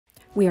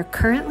We are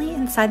currently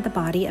inside the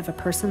body of a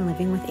person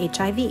living with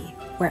HIV,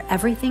 where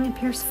everything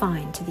appears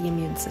fine to the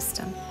immune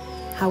system.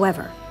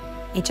 However,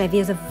 HIV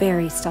is a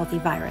very stealthy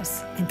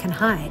virus and can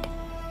hide,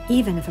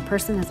 even if a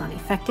person is on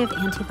effective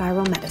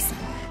antiviral medicine.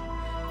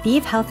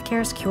 ViiV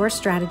Healthcare's cure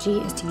strategy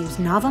is to use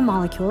novel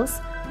molecules,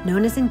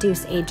 known as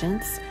induce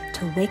agents,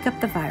 to wake up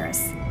the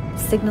virus,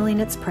 signaling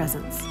its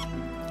presence.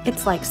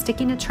 It's like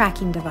sticking a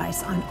tracking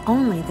device on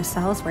only the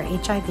cells where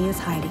HIV is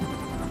hiding.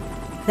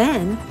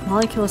 Then,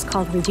 molecules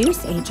called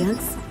reduce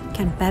agents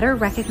can better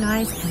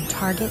recognize and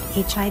target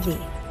HIV.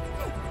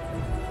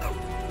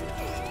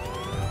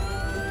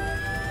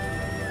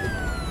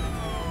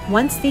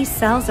 Once these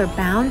cells are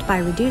bound by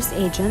reduce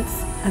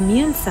agents,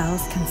 immune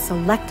cells can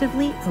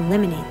selectively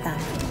eliminate them.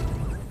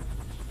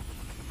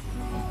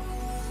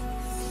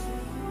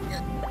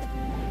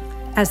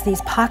 As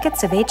these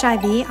pockets of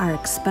HIV are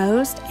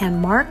exposed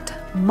and marked,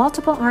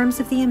 multiple arms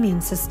of the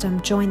immune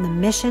system join the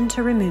mission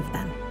to remove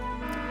them.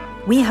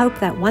 We hope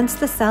that once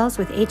the cells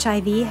with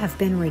HIV have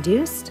been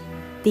reduced,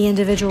 the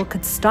individual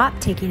could stop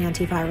taking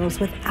antivirals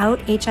without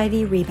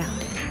HIV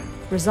rebounding,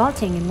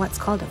 resulting in what's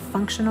called a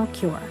functional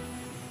cure.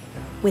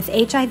 With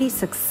HIV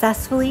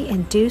successfully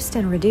induced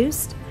and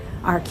reduced,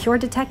 our cure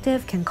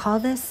detective can call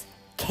this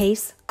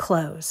case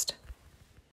closed.